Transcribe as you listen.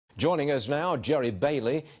Joining us now, Jerry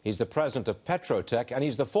Bailey. He's the president of Petroteq, and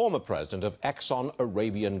he's the former president of Exxon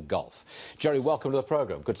Arabian Gulf. Jerry, welcome to the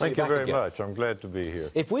program. Good to see you back again. Thank you very much. I'm glad to be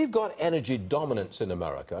here. If we've got energy dominance in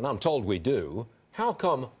America, and I'm told we do, how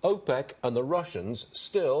come OPEC and the Russians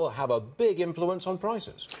still have a big influence on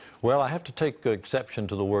prices? Well, I have to take exception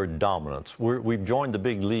to the word dominance. We've joined the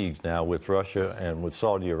big leagues now with Russia and with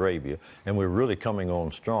Saudi Arabia, and we're really coming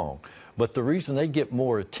on strong. But the reason they get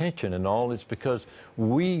more attention and all is because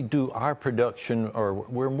we do our production, or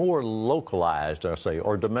we're more localized, I say,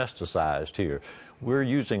 or domesticized here. We're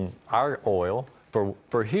using our oil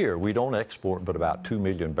for here. We don't export but about 2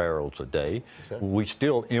 million barrels a day. Okay. We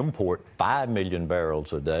still import 5 million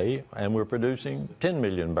barrels a day, and we're producing 10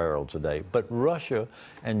 million barrels a day. But Russia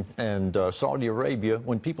and Saudi Arabia,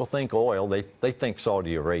 when people think oil, they think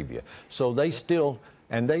Saudi Arabia. So they still...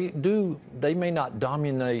 And they may not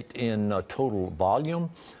dominate in total volume,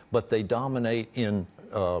 but they dominate in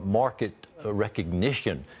market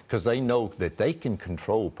recognition, because they know that they can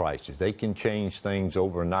control prices. They can change things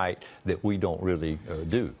overnight that we don't really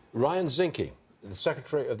do. Ryan Zinke, the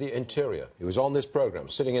Secretary of the Interior, he was on this program,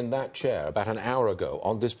 sitting in that chair about an hour ago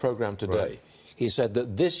on this program today. Right. He said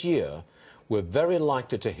that this year we're very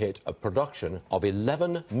likely to hit a production of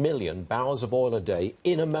 11 million barrels of oil a day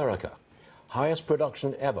in America. Highest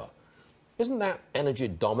production ever. Isn't that energy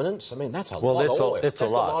dominance? I mean, that's a lot of oil. That's the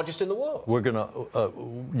largest in the world. We're going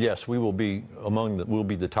to, yes, we will be we'll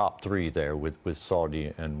be the top three there with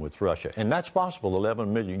Saudi and with Russia. And that's possible,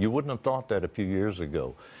 11 million. You wouldn't have thought that a few years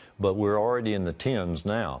ago, but we're already in the tens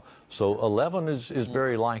now. So 11 is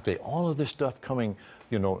very likely. All of this stuff coming,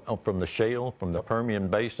 you know, from the shale, from the Permian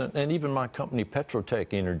Basin, and even my company,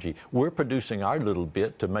 Petroteq Energy, we're producing our little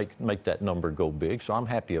bit to make that number go big. So I'm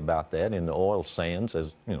happy about that in the oil sands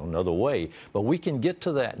as, you know, another way. But we can get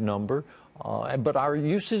to that number, but our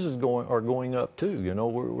uses are going up too. You know,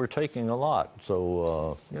 we're taking a lot.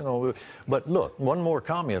 So, you know, but look, one more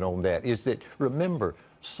comment on that is that, remember,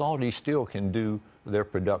 Saudi still can do their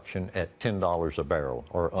production at $10 a barrel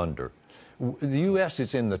or under. The U.S.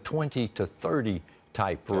 is in the 20 to 30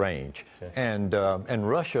 type range, and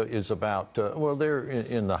Russia is about well, they're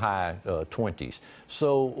in the high 20s.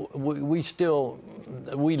 So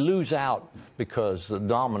we lose out because the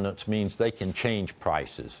dominance means they can change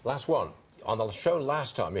prices. Last one. On the show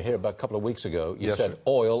last time, you hear about a couple of weeks ago, you said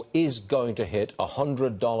oil is going to hit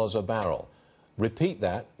 $100 a barrel. Repeat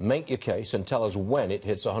that, make your case, and tell us when it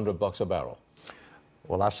hits $100 a barrel.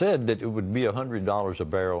 Well, I said that it would be $100 a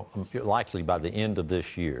barrel, likely by the end of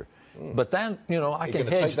this year. But then, you know, I can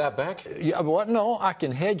hedge. Take that back? Yeah, well, no, I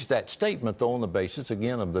can hedge that statement, though, on the basis,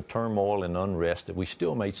 again, of the turmoil and unrest that we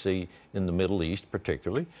still may see in the Middle East,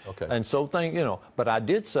 particularly. Okay. And so, you know, but I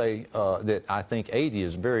did say that I think 80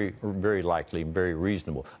 is very, very likely and very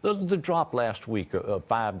reasonable. The drop last week of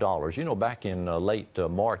 $5, you know, back in late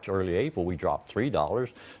March, early April, we dropped $3.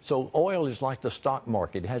 So oil is like the stock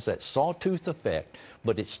market. It has that sawtooth effect,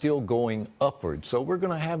 but it's still going upward. So we're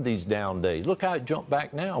going to have these down days. Look how it jumped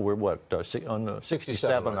back now. We're what, on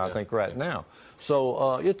 67, I think, right now.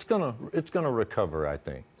 So it's gonna recover, I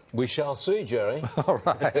think. We shall see, Jerry. All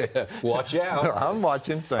right. Watch out. I'm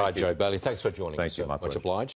watching. Thank you. All right, Jerry Bailey, thanks for joining us. Thank you, my pleasure. Much obliged.